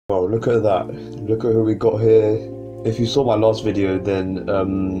Well, look at that. Look at who we got here. If you saw my last video, then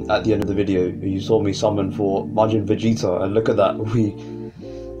at the end of the video, you saw me summon for MAJIN VEGETA, and look at that.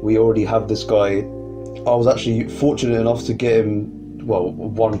 We already have this guy. I was actually fortunate enough to get him, well,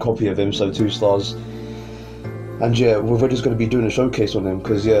 one copy of him, so 2 stars. And yeah, we're just going to be doing a showcase on him,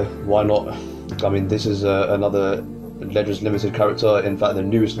 because yeah, why not? I mean, this is another Legends Limited character, in fact the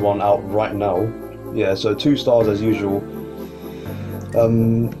newest one out right now. Yeah, so 2 stars as usual.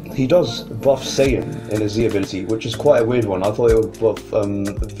 He does buff Saiyan in his Z ability, which is quite a weird one. I thought it would buff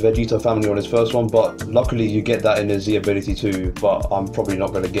Vegeta family on his first one, but luckily you get that in his Z ability too. But I'm probably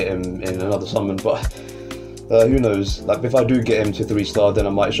not going to get him in another summon, but who knows. Like, if I do get him to 3 star, then I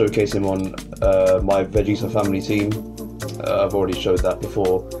might showcase him on my Vegeta family team. I've already showed that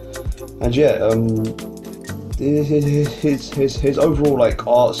before. And yeah, his overall like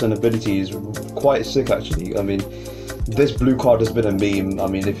arts and ability is quite sick actually. I mean, this blue card has been a meme. I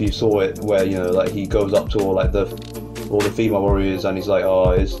mean, if you saw it, where, you know, like he goes up to all the female warriors and he's like,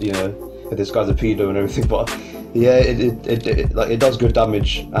 oh, it's, you know, this guy's a pedo and everything. But yeah, it does good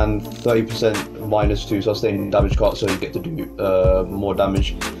damage, and 30% minus to sustained damage card, so you get to do more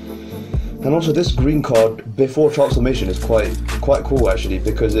damage. And also this green card before transformation is quite cool actually,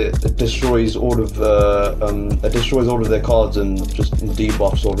 because it destroys all of their cards and just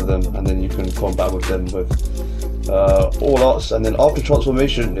debuffs all of them, and then you can combat with them with all arts. And then after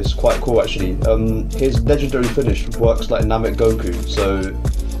transformation it's quite cool actually. His legendary finish works like Namek Goku, so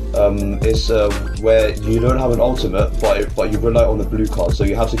it's where you don't have an ultimate, but you rely on the blue card, so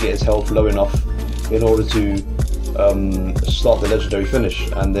you have to get his health low enough in order to start the legendary finish.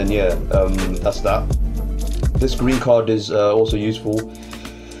 And then yeah, that's that. This green card is also useful.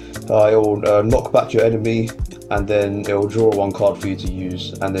 It will knock back your enemy, and then it will draw 1 card for you to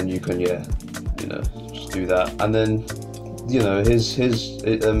use, and then you can, yeah, you know, just do that. And then, you know, his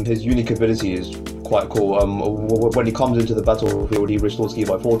unique ability is quite cool. When he comes into the battlefield, he restores ki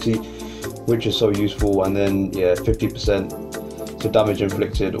by 40, which is so useful. And then yeah, 50% to damage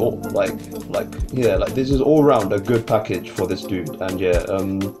inflicted, or like this is all round a good package for this dude. And yeah,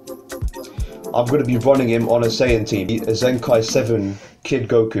 I'm going to be running him on a Saiyan team, a Zenkai 7 Kid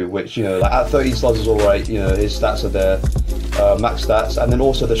Goku, which, you know, like at 30 stars is alright, you know, his stats are there, max stats, and then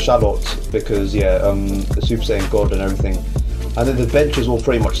also the Shallot, because yeah, the Super Saiyan God and everything. And then the bench is all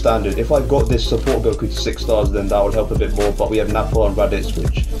pretty much standard. If I got this support Goku to 6 stars, then that would help a bit more, but we have Nappa and Raditz,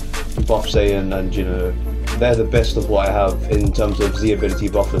 which buff Saiyan, and you know, they're the best of what I have in terms of Z ability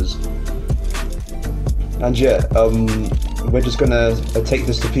buffers. And yeah, we're just gonna take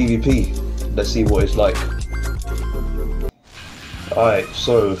this to PvP. Let's see what it's like. Alright,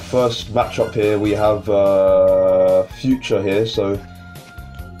 so first matchup here, we have Future here. So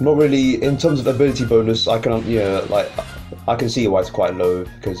not really in terms of ability bonus. I can, yeah, like I can see why it's quite low,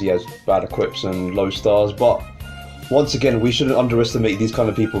 because he has bad equips and low stars. But once again, we shouldn't underestimate these kind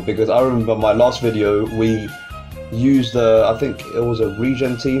of people, because I remember my last video we used I think it was a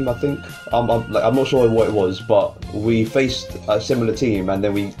regen team. I think I'm not sure what it was, but we faced a similar team and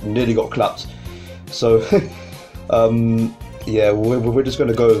then we nearly got clapped. So yeah, we're just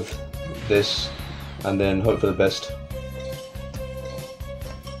gonna go with this and then hope for the best.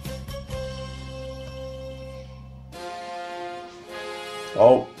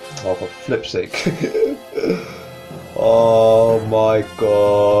 Oh, for flip's sake. Oh my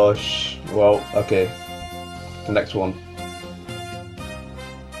gosh. Well, okay. The next one.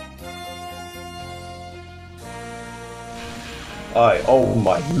 Alright, oh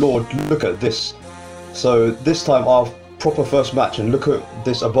my lord, look at this. So this time our proper first match, and look at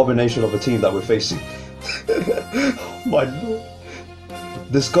this abomination of a team that we're facing. Oh my lord.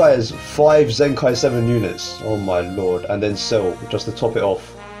 This guy has 5 Zenkai 7 units, oh my lord, and then Cell, just to top it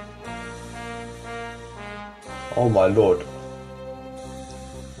off. Oh my lord.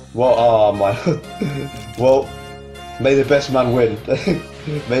 Well, well, may the best man win.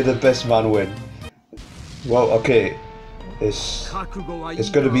 May the best man win. Well, okay, it's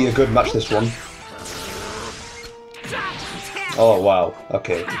going to be a good match, this one. Oh wow,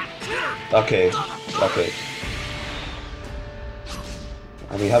 okay.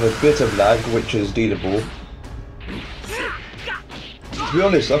 And we have a bit of lag, which is dealable. To be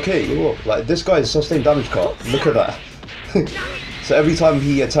honest, okay, you know what, like this guy's sustained damage card, look at that. So every time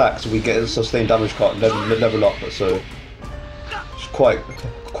he attacks, we get a sustained damage card level up, so it's quite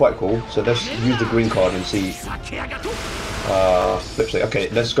cool. So let's use the green card and see. Flipside. Okay,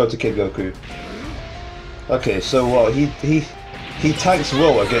 let's go to Kid Goku. Okay, so he tanks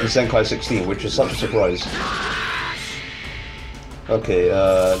well against Zenkai 16, which is such a surprise. Okay,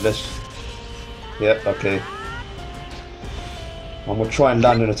 let's. Yep. Okay. I'm gonna try and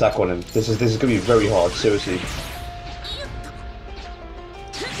land an attack on him. This is gonna be very hard, seriously.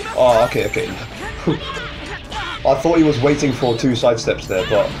 Oh, okay. I thought he was waiting for 2 side steps there,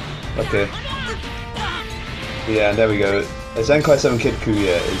 but okay. Yeah, and there we go. A Zenkai 7 Kid Coup,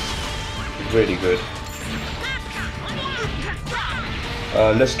 yeah, is really good.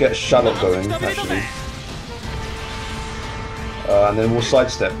 Let's get Charlotte going, actually. And then we'll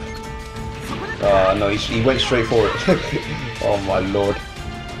sidestep. No, he went straight for it. Oh my lord.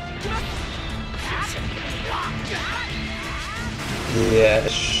 Yeah,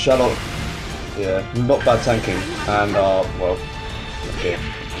 Charlotte. Yeah, not bad tanking. And, well, okay.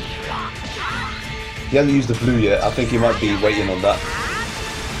 He hasn't used the blue yet. I think he might be waiting on that.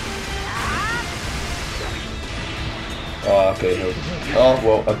 Oh, okay. No. Oh,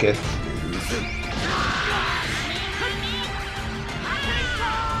 well, okay.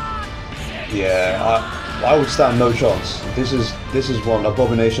 Yeah, I would stand no chance. This is one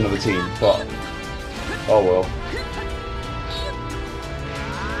abomination of a team, but oh well.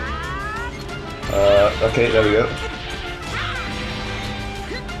 Okay, there we go.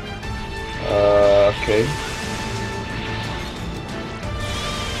 Okay.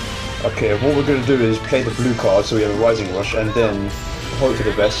 Okay, what we're gonna do is play the blue card so we have a Rising Rush and then hope for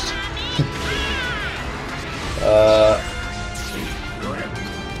the best.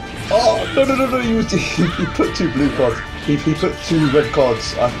 Oh, no, he put 2 blue cards. He put 2 red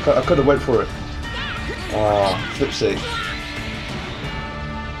cards. I could have went for it. Ah, flip sake.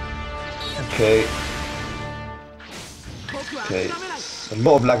 Okay. Okay, a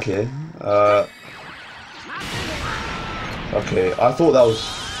lot of lag here. Okay, I thought that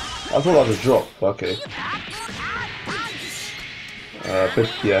was a drop. Okay. But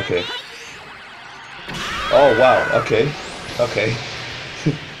yeah, okay. Oh wow. Okay.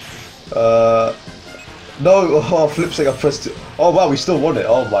 No, oh, flip sake, I pressed it. Oh wow, we still won it.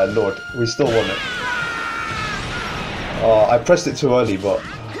 Oh my lord, we still won it. I pressed it too early, but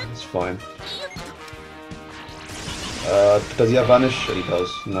it's fine. Does he have Vanish? He does.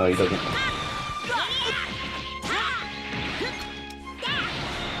 No, he doesn't.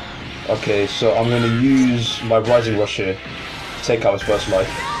 Okay, so I'm going to use my Rising Rush here to take out his first life.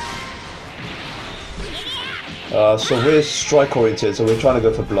 So we're strike oriented, so we're trying to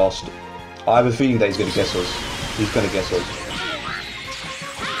go for Blast. I have a feeling that he's going to guess us. He's going to guess us.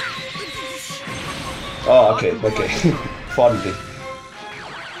 Oh, okay. Finally.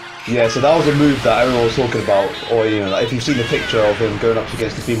 Yeah, so that was a move that everyone was talking about, or you know, like if you've seen the picture of him going up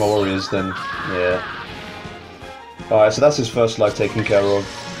against the female warriors, then yeah. Alright, so that's his first life taken care of.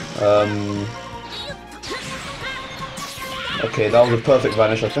 Okay, that was a perfect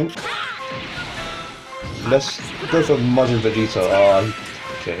Vanish, I think. Let's go for MAJIN VEGETA.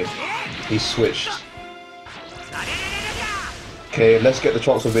 Okay, he switched. Okay, let's get the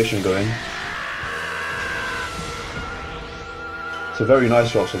transformation going. It's a very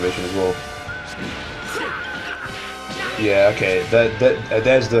nice transformation as well. Yeah, okay,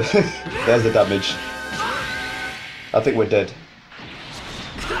 there's the there's the damage. I think we're dead.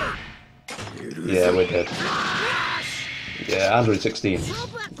 Yeah, we're dead. Yeah, Android 16.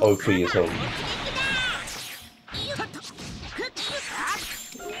 OP as hell.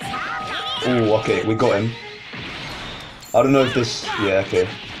 Ooh, okay, we got him. I don't know if this... Yeah, okay.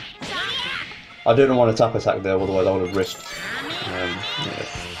 I didn't want to tap attack there, otherwise I would have risked.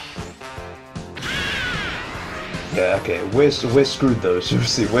 Yeah, okay. We're screwed though,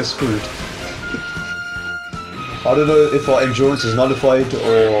 seriously, we're screwed. I don't know if our endurance is nullified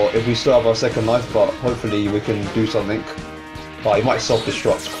or if we still have our second life, but hopefully we can do something. Oh, he might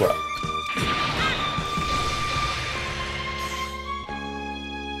self-destruct, crap.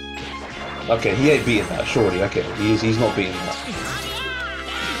 Okay, he ain't beating that, surely. Okay, he's not beating that.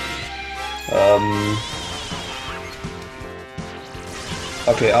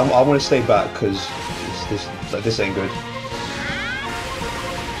 Okay, I want to stay back because this ain't good.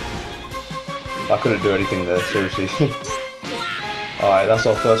 I couldn't do anything there, seriously. Alright, that's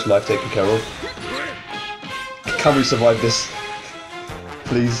our first life taken care of. Can we survive this?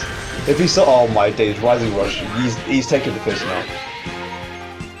 Please. If he's so... Oh my days, Rising Rush. He's taking the piss now.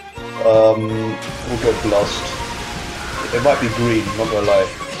 We'll go Blast. It might be green, not gonna lie.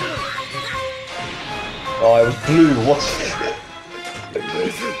 Oh, it was blue, what?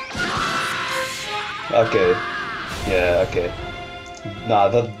 Okay. Yeah, okay. Nah,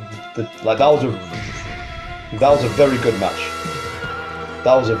 that was a very good match.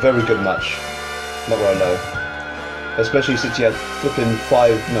 That was a very good match. Not gonna lie. Especially since he had flipping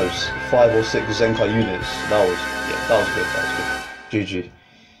 5 or 6 Zenkai units. That was good. GG.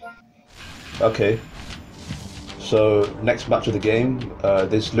 Okay. So next match of the game,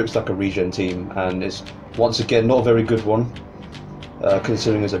 this looks like a regen team, and it's once again not a very good one,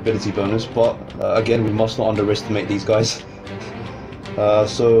 considering his ability bonus. But again, we must not underestimate these guys.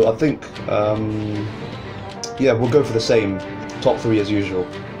 So I think, yeah, we'll go for the same top 3 as usual.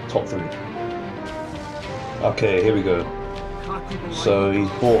 Top 3. Okay, here we go. So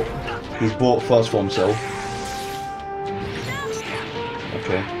he's bought first for himself.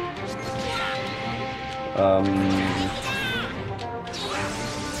 Okay.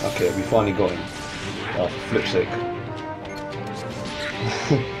 Okay, we finally got him. Oh, for flip's sake.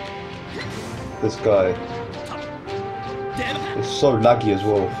 This guy is so laggy as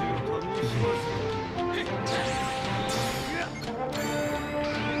well.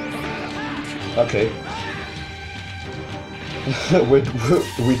 Okay.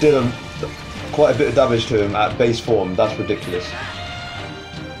 we did quite a bit of damage to him at base form. That's ridiculous.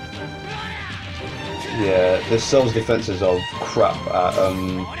 Yeah, this cell's defenses are crap at,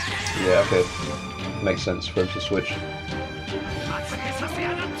 yeah, okay. Makes sense for him to switch.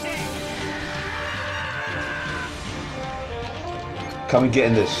 Can we get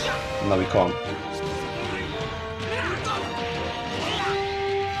in this? No, we can't.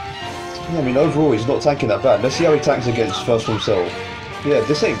 Yeah, I mean, overall, he's not tanking that bad. Let's see how he tanks against first from cell. Yeah,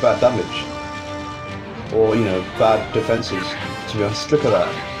 this ain't bad damage. Or, you know, bad defenses, to be honest. Look at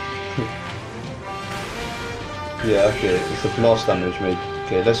that. Yeah, okay, it's the blast damage made.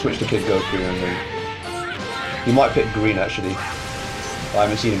 Okay, let's switch to Kid Goku and then... He might pick green, actually. I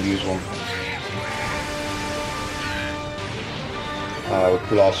haven't seen him use one. With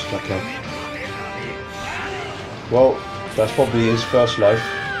blast, okay. Well, that's probably his first life.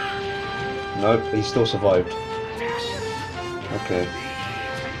 Nope, he still survived. Okay.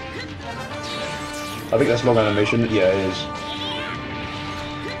 I think that's long animation. Yeah, it is.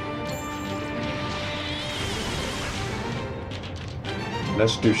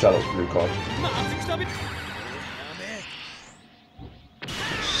 Let's do Shadow's blue card.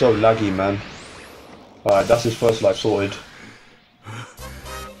 So laggy, man. Alright, that's his first life sorted.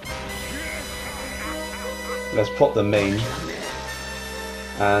 Let's pop the main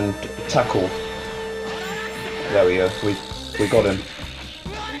and tackle. There we go. We got him.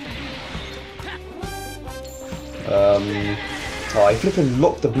 Oh, I flipping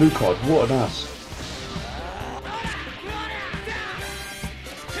locked the blue card. What an ass.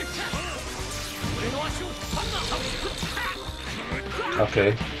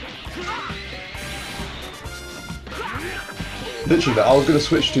 Okay. Literally, I was going to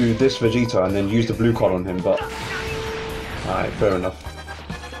switch to this Vegeta and then use the blue card on him, but... Alright, fair enough.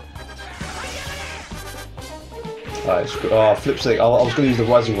 Alright, oh, flip's sake, I was going to use the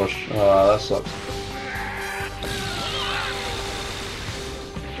Rising Rush. That sucks.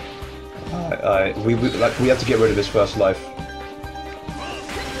 Alright, we have to get rid of his first life.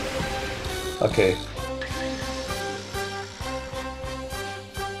 Okay.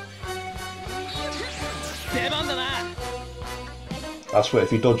 I swear, if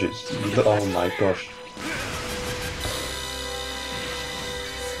he dodges, oh my gosh.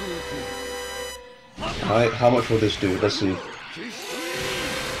 Alright, how much will this do? Let's see.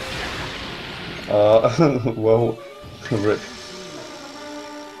 Well, rip.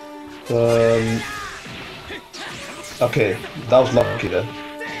 Okay, that was lucky there.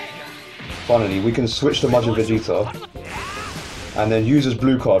 Finally, we can switch to Majin Vegeta and then use his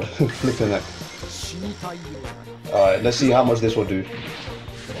blue card. Flipping neck. Alright, let's see how much this will do.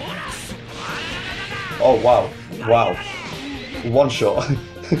 Oh wow, wow. One shot.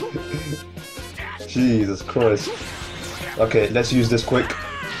 Jesus Christ. Okay, let's use this quick.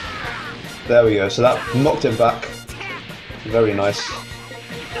 There we go, so that knocked him back. Very nice.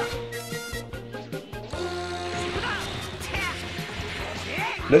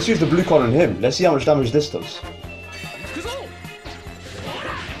 Let's use the blue card on him. Let's see how much damage this does.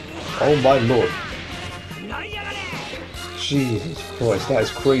 Oh my lord. Jesus Christ, that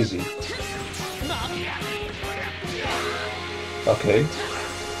is crazy. Okay.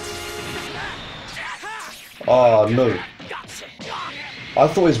 Oh no. I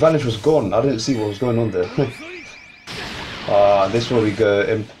thought his vanish was gone. I didn't see what was going on there. This is where we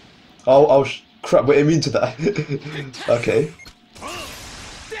go. Oh, crap, we're immune to that. Okay.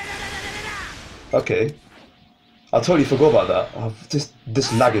 Okay. I totally forgot about that.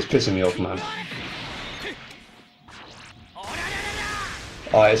 This lag is pissing me off, man.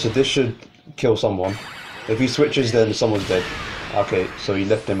 Alright, so this should kill someone. If he switches, then someone's dead. Okay, so he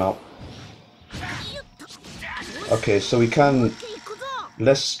left him out. Okay, so we can...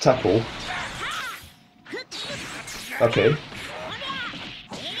 Let's tackle. Okay.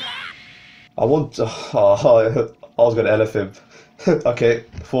 I want... I was gonna LF him. Okay,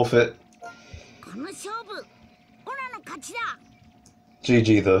 forfeit.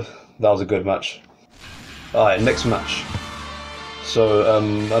 GG though. That was a good match. Alright, next match. So,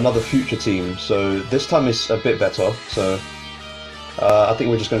 another future team. So, this time it's a bit better. So, I think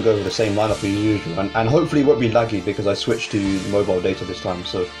we're just going to go with the same lineup as usual. And hopefully it won't be laggy because I switched to mobile data this time.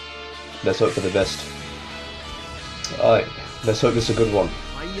 So, let's hope for the best. Alright, let's hope this is a good one.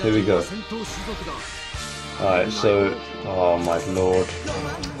 Here we go. Alright, so... Oh my lord.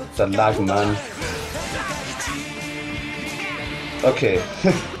 The lag, man. Okay.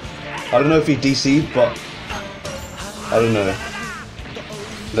 I don't know if he DC'd, but... I don't know.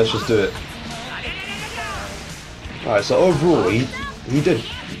 Let's just do it. Alright, so overall, he did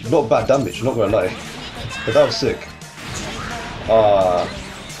not bad damage, not gonna lie. But that was sick.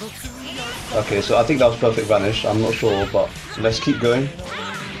 Okay, so I think that was perfect vanish, I'm not sure, but let's keep going.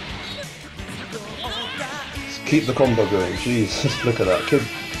 Let's keep the combo going, jeez, look at that.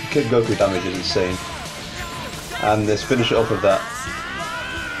 Kid Goku damage is insane. And let's finish it off with that.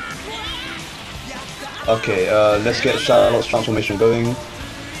 Okay, let's get Charlotte's transformation going.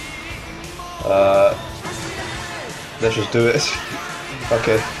 Let's just do it.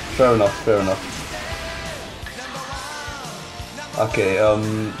 Okay, fair enough, fair enough. Okay,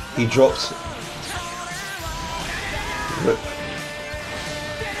 he dropped. Rip.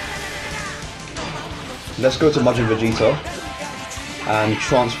 Let's go to MAJIN VEGETA and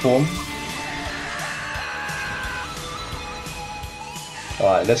transform.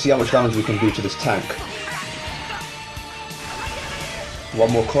 Alright, let's see how much damage we can do to this tank.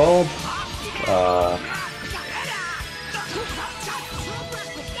 One more card.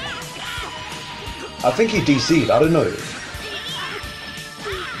 I think he DC'd, I don't know.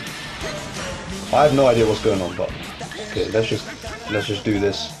 I have no idea what's going on, but okay, let's just do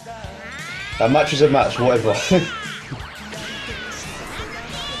this. A match is a match, whatever.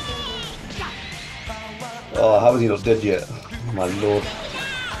 Oh, how is he not dead yet? Oh, my lord.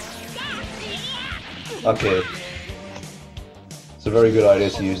 Okay. It's a very good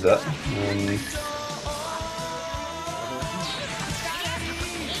idea to use that.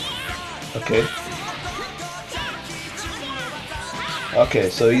 Okay. Okay,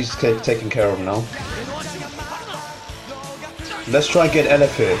 so he's taken care of now. Let's try and get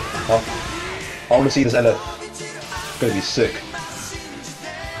LF here. I want to see this LF. It's gonna be sick.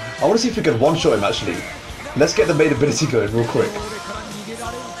 I want to see if we can one-shot him actually. Let's get the main ability going real quick.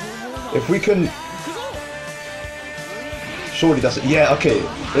 If we can... Surely that's it. Yeah, okay.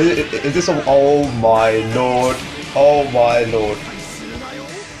 Is this a... Oh my lord. Oh my lord.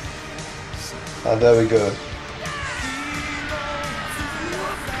 And there we go.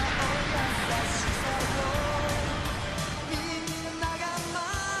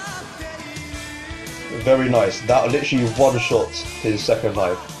 Very nice. That literally one-shot his second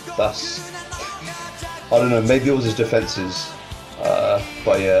life. That's... I don't know, maybe it was his defenses.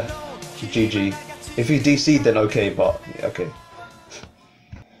 But yeah, GG. If he DC'd then okay, but okay.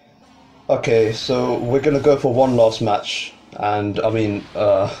 Okay, so we're gonna go for one last match. And I mean,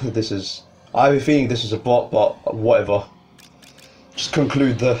 this is... I have a feeling this is a bot, but whatever. Just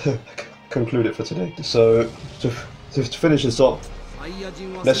conclude conclude it for today. So, to finish this up,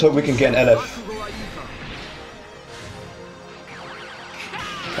 let's hope we can get an LF.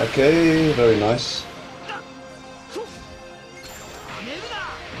 Okay, very nice.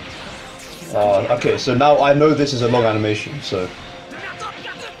 Okay, so now I know this is a long animation, so...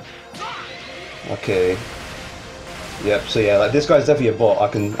 Okay. Yep, so yeah, like this guy's definitely a bot, I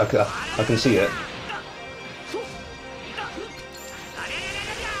can see it.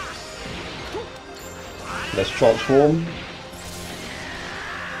 Let's transform.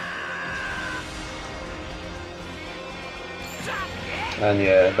 And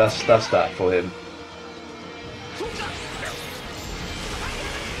yeah, that's that for him.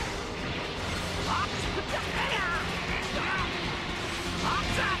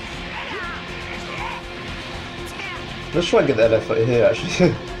 Let's try and get the LF here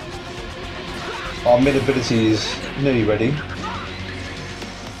actually. Our mid ability is nearly ready.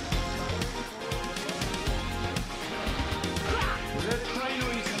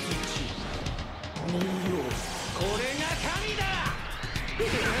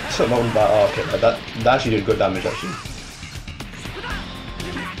 So not that. Oh, okay, that actually did good damage actually.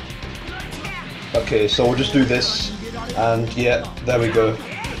 Okay, so we'll just do this, and yeah, there we go.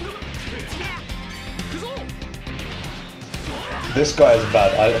 This guy is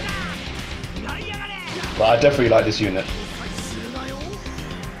bad. But I definitely like this unit.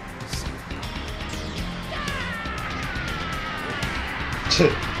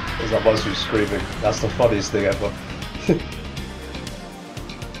 There's that monster screaming. That's the funniest thing ever.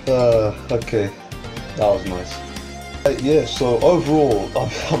 Okay, that was nice. Yeah, so overall,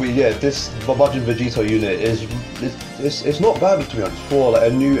 I mean, yeah, this MAJIN VEGETA unit it's not bad, to be honest. For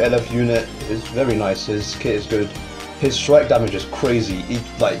like a new LF unit, it's very nice. His kit is good. His strike damage is crazy,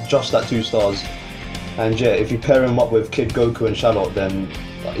 like just at 2 stars. And yeah, if you pair him up with Kid Goku and Charlotte, then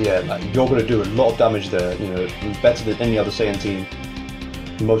yeah, like you're gonna do a lot of damage there. You know, better than any other Saiyan team.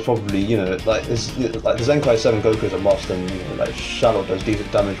 Most probably, you know, like the Zenkai 7 Goku is a must, and you know, like Charlotte does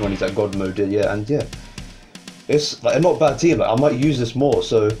decent damage when he's at God mode. Yeah, and yeah, it's like a not bad team. Like I might use this more.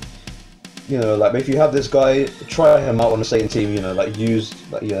 So you know, like if you have this guy, try him out on the same team. You know, like use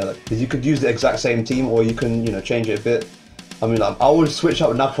you could use the exact same team, or you can change it a bit. I mean, I would switch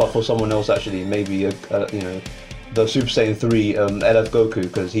out Nappa for someone else actually. Maybe you know, the Super Saiyan 3 LF Goku,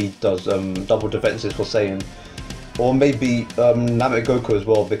 because he does double defenses for Saiyan. Or maybe Namek Goku as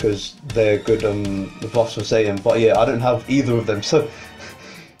well, because they're good buffs for Saiyan. But yeah, I don't have either of them, so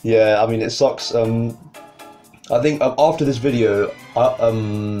yeah, I mean, it sucks. I think after this video,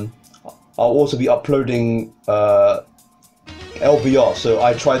 I'll also be uploading LBR. So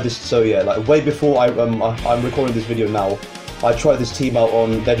I tried this. So yeah, like way before I'm recording this video now, I tried this team out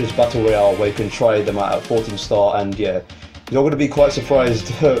on Legends Battle Royale, where you can try them out at 14 star, and yeah, you're going to be quite surprised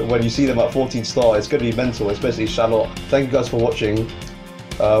when you see them at 14 star. It's going to be mental, especially Charlotte. Thank you guys for watching.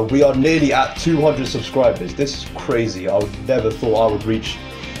 We are nearly at 200 subscribers. This is crazy. I would never thought I would reach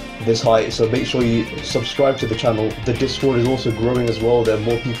this height. So make sure you subscribe to the channel. The Discord is also growing as well. There are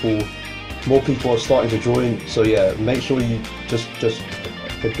more people are starting to join. So yeah, make sure you just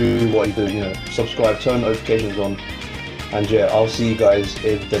do what you do. You know, subscribe, turn notifications on, and yeah, I'll see you guys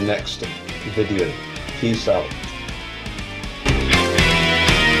in the next video. Peace out.